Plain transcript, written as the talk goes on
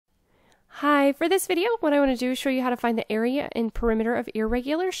Hi, for this video, what I want to do is show you how to find the area and perimeter of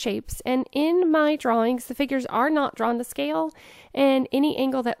irregular shapes. And in my drawings, the figures are not drawn to scale, and any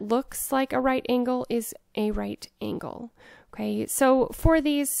angle that looks like a right angle is a right angle. Okay, so for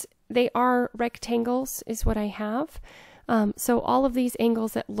these, they are rectangles is what I have. So all of these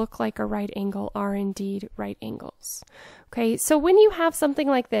angles that look like a right angle are indeed right angles. Okay, so when you have something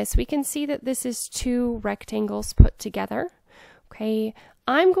like this, we can see that this is two rectangles put together. Okay,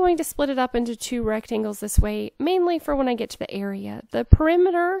 I'm going to split it up into two rectangles this way, mainly for when I get to the area. The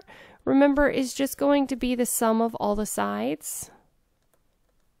perimeter, remember, is just going to be the sum of all the sides.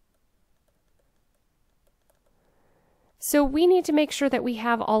 So we need to make sure that we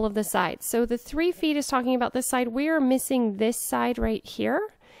have all of the sides. So the 3 feet is talking about this side. We are missing this side right here,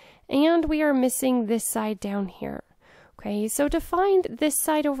 and we are missing this side down here. Okay, so to find this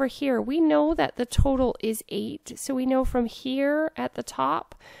side over here, we know that the total is 8. So we know from here at the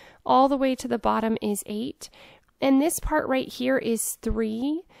top all the way to the bottom is 8. And this part right here is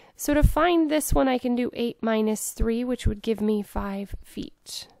 3. So to find this one, I can do 8 minus 3, which would give me 5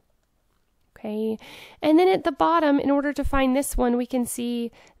 feet. Okay, and then at the bottom, in order to find this one, we can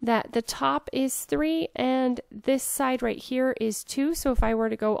see that the top is 3 and this side right here is 2. So if I were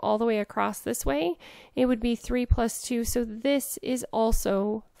to go all the way across this way, it would be 3 plus 2. So this is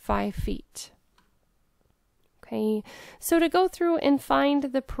also 5 feet. Okay, so to go through and find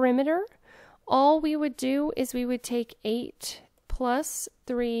the perimeter, all we would do is we would take 8 plus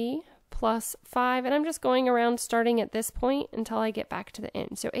 3 plus 5, and I'm just going around starting at this point until I get back to the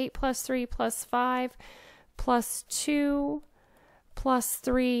end. So 8 plus 3 plus 5 plus 2 plus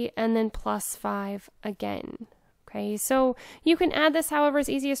 3 and then plus 5 again. Okay, so you can add this however is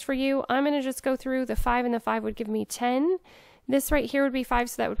easiest for you. I'm going to just go through the 5 and the 5 would give me 10. This right here would be 5,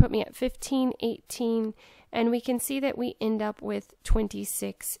 so that would put me at 15, 18, and we can see that we end up with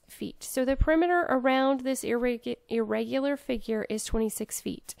 26 feet. So the perimeter around this irregular figure is 26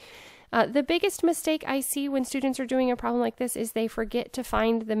 feet. The biggest mistake I see when students are doing a problem like this is they forget to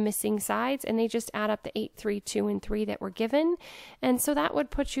find the missing sides and they just add up the 8, 3, 2, and 3 that were given. And so that would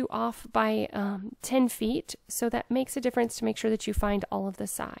put you off by 10 feet. So that makes a difference to make sure that you find all of the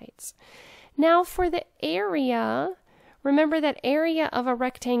sides. Now for the area, remember that area of a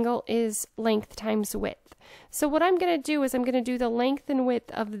rectangle is length times width. So what I'm going to do is I'm going to do the length and width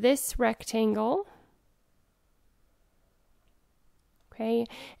of this rectangle. Okay,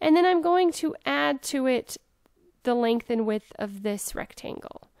 and then I'm going to add to it the length and width of this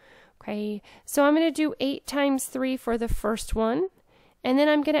rectangle. Okay, so I'm going to do 8 times 3 for the first one, and then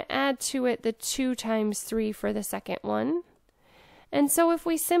I'm going to add to it the 2 times 3 for the second one. And so if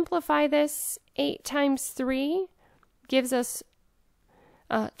we simplify this, 8 times 3 gives us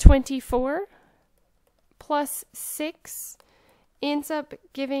 24, plus 6 ends up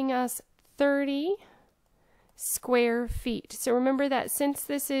giving us 30 square feet. So remember that since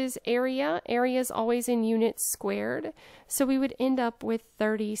this is area is always in units squared, so we would end up with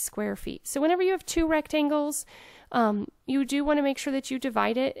 30 square feet. So whenever you have two rectangles, you do want to make sure that you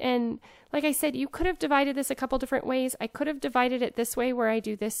divide it. And like I said, you could have divided this a couple different ways. I could have divided it this way where I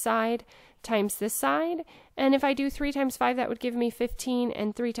do this side times this side. And if I do 3 times 5, that would give me 15,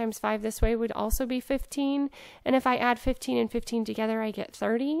 and 3 times 5 this way would also be 15. And if I add 15 and 15 together, I get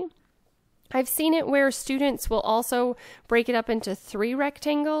 30. I've seen it where students will also break it up into 3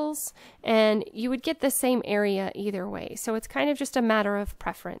 rectangles, and you would get the same area either way. So it's kind of just a matter of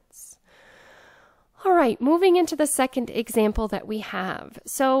preference. All right, moving into the second example that we have.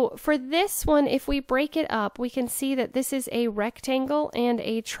 So for this one, if we break it up, we can see that this is a rectangle and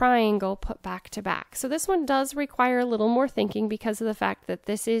a triangle put back to back. So this one does require a little more thinking because of the fact that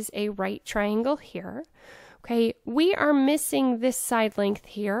this is a right triangle here. Okay, we are missing this side length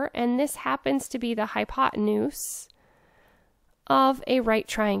here, and this happens to be the hypotenuse of a right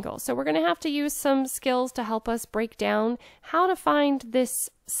triangle. So we're going to have to use some skills to help us break down how to find this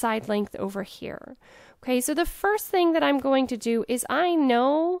side length over here. Okay, so the first thing that I'm going to do is I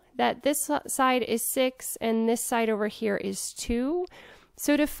know that this side is 6 and this side over here is 2.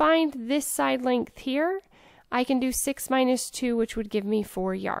 So to find this side length here, I can do 6 minus 2, which would give me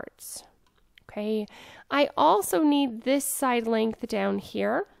 4 yards. Okay, I also need this side length down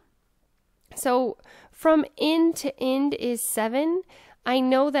here. So from end to end is 7. I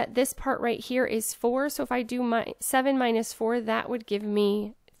know that this part right here is 4. So if I do 7 minus 4, that would give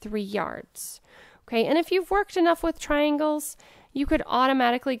me 3 yards. Okay, and if you've worked enough with triangles, you could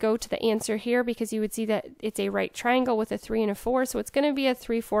automatically go to the answer here because you would see that it's a right triangle with a 3 and a 4. So it's going to be a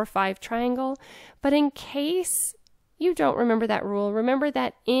 3, 4, 5 triangle. But in case you don't remember that rule. Remember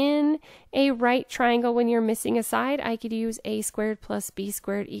that in a right triangle, when you're missing a side, I could use a squared plus b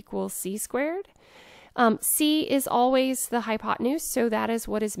squared equals c squared. C is always the hypotenuse, so that is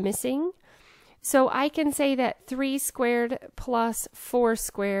what is missing. So I can say that 3 squared plus 4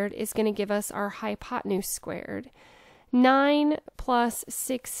 squared is going to give us our hypotenuse squared. 9 plus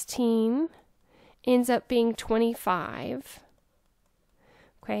 16 ends up being 25.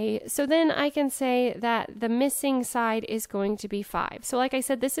 Okay, so then I can say that the missing side is going to be 5. So like I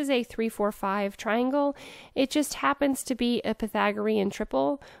said, this is a 3, 4, 5 triangle. It just happens to be a Pythagorean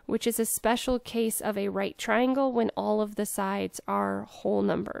triple, which is a special case of a right triangle when all of the sides are whole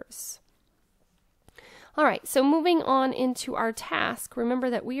numbers. All right, so moving on into our task, remember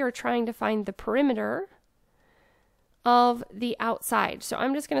that we are trying to find the perimeter of the outside. So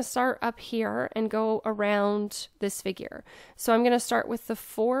I'm just going to start up here and go around this figure. So I'm going to start with the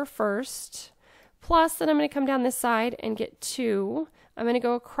 4 first, plus then I'm going to come down this side and get 2. I'm going to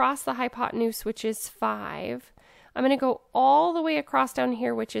go across the hypotenuse, which is 5. I'm going to go all the way across down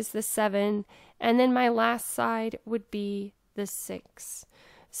here, which is the 7, and then my last side would be the 6.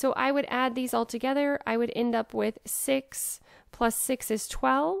 So I would add these all together. I would end up with 6 plus 6 is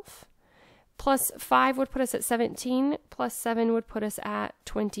 12. Plus 5 would put us at 17, plus 7 would put us at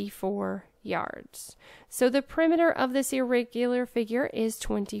 24 yards. So the perimeter of this irregular figure is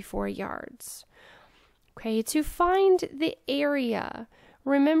 24 yards. Okay, to find the area,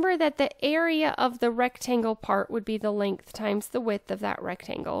 remember that the area of the rectangle part would be the length times the width of that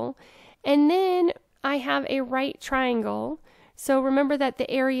rectangle. And then I have a right triangle. So remember that the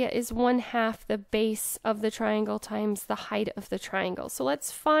area is 1/2 the base of the triangle times the height of the triangle. So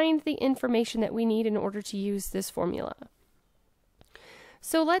let's find the information that we need in order to use this formula.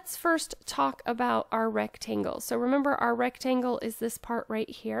 So let's first talk about our rectangle. So remember our rectangle is this part right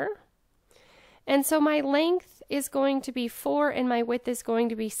here. And so my length is going to be 4 and my width is going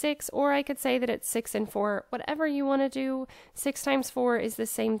to be 6, or I could say that it's 6 and 4. Whatever you want to do, 6 times 4 is the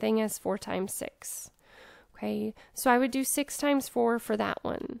same thing as 4 times 6. Okay, so I would do 6 times 4 for that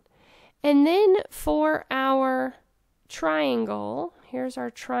one. And then for our triangle, here's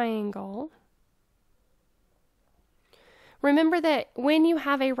our triangle. Remember that when you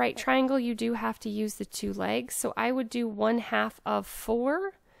have a right triangle, you do have to use the 2 legs. So I would do 1/2 of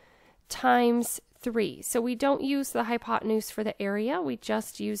 4 times 3. So we don't use the hypotenuse for the area, we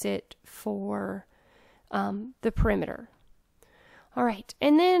just use it for the perimeter. All right,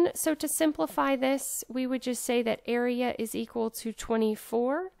 and then, so to simplify this, we would just say that area is equal to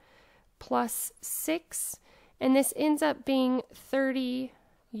 24 plus 6, and this ends up being 30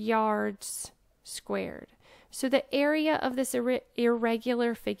 yards squared. So the area of this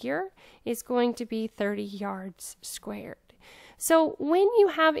irregular figure is going to be 30 yards squared. So when you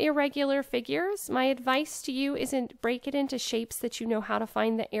have irregular figures, my advice to you isn't break it into shapes that you know how to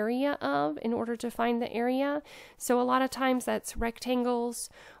find the area of in order to find the area. So a lot of times that's rectangles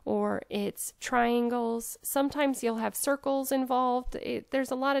or it's triangles. Sometimes you'll have circles involved.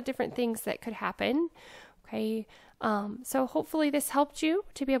 There's a lot of different things that could happen. Okay, so hopefully this helped you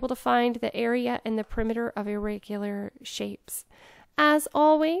to be able to find the area and the perimeter of irregular shapes. As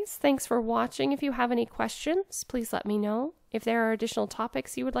always, thanks for watching. If you have any questions, please let me know. If there are additional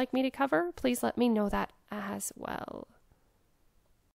topics you would like me to cover, please let me know that as well.